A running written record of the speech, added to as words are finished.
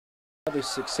Another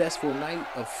successful night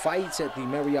of fights at the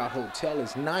Marriott Hotel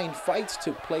as 9 fights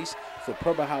took place for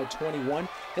Preba Hao 21.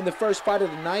 In the first fight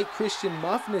of the night, Christian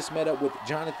Mafnis met up with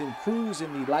Jonathan Cruz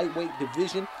in the lightweight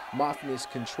division. Mafnis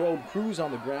controlled Cruz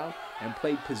on the ground and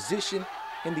played position.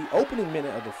 In the opening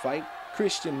minute of the fight,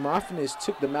 Christian Mafnis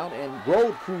took the mount and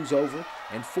rolled Cruz over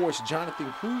and forced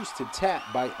Jonathan Cruz to tap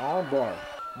by armbar.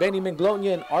 Benny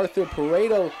Menglonia and Arthur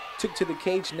Pareto took to the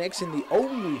cage next in the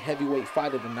only heavyweight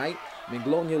fight of the night.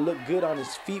 Menglonia looked good on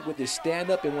his feet with his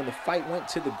stand-up, and when the fight went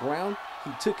to the ground,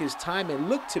 he took his time and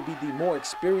looked to be the more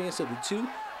experienced of the two.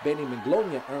 Benny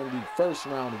Menglonia earned the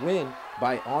first-round win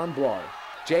by armbar.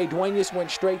 Jay Duenas went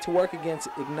straight to work against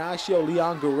Ignacio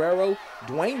Leon Guerrero.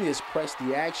 Duenas pressed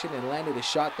the action and landed a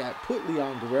shot that put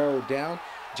Leon Guerrero down.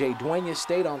 Jay Duenas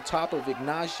stayed on top of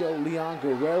Ignacio Leon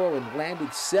Guerrero and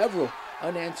landed several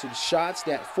unanswered shots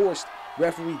that forced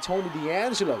referee Tony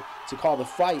D'Angelo to call the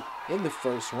fight in the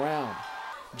first round.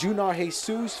 Junar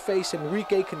Jesus faced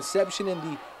Enrique Concepcion in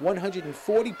the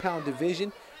 140-pound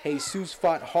division. Jesus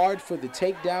fought hard for the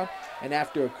takedown, and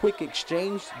after a quick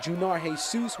exchange, Junar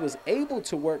Jesus was able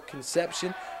to work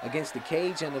Concepcion against the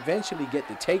cage and eventually get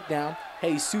the takedown.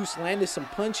 Jesus landed some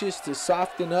punches to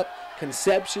soften up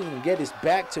Concepcion and get his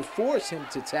back to force him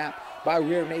to tap by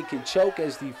rear naked choke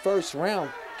as the first round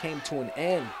came to an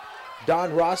end.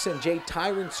 Don Rossa and Jay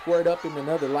Tyrant squared up in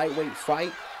another lightweight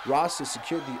fight. Rossa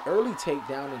secured the early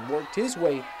takedown and worked his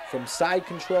way from side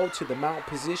control to the mount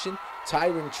position.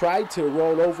 Tyrant tried to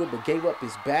roll over but gave up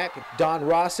his back. Don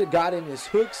Rossa got in his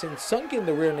hooks and sunk in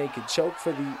the rear naked choke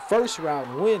for the first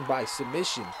round win by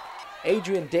submission.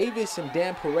 Adrian Davis and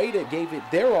Dan Pareda gave it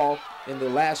their all in the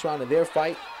last round of their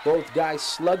fight. Both guys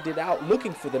slugged it out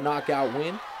looking for the knockout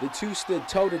win. The two stood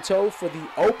toe-to-toe for the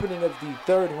opening of the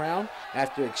third round.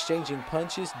 After exchanging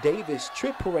punches, Davis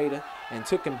tripped Pareda and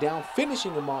took him down,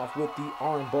 finishing him off with the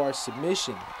armbar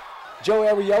submission. Joe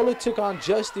Arreola took on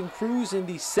Justin Cruz in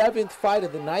the 7th fight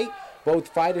of the night. Both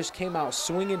fighters came out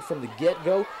swinging from the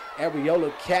get-go.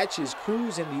 Arreola catches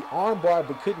Cruz in the armbar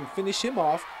but couldn't finish him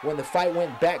off. When the fight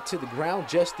went back to the ground,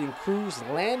 Justin Cruz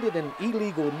landed an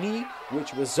illegal knee,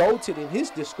 which resulted in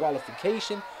his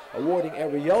disqualification, awarding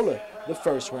Arreola the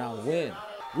first round win.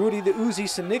 Rudy the Uzi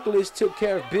San Nicolas took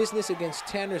care of business against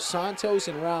Tanner Santos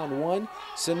in round 1.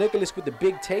 San Nicolas with the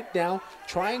big takedown,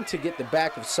 trying to get the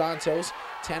back of Santos.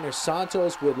 Tanner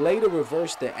Santos would later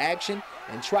reverse the action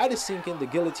and try to sink in the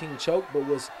guillotine choke, but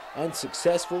was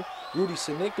unsuccessful. Rudy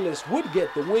San Nicolas would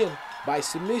get the win by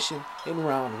submission in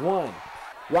round 1.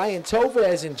 Ryan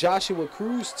Tovez and Joshua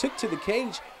Cruz took to the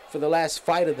cage for the last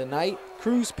fight of the night.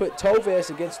 Cruz put Tovez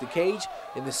against the cage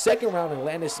in the second round and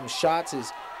landed some shots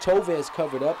as Tovez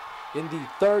covered up. In the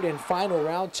third and final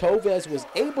round, Tovez was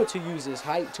able to use his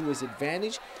height to his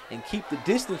advantage and keep the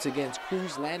distance against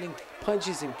Cruz, landing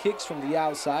punches and kicks from the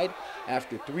outside.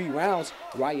 After 3 rounds,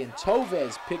 Ryan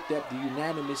Tovez picked up the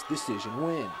unanimous decision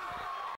win.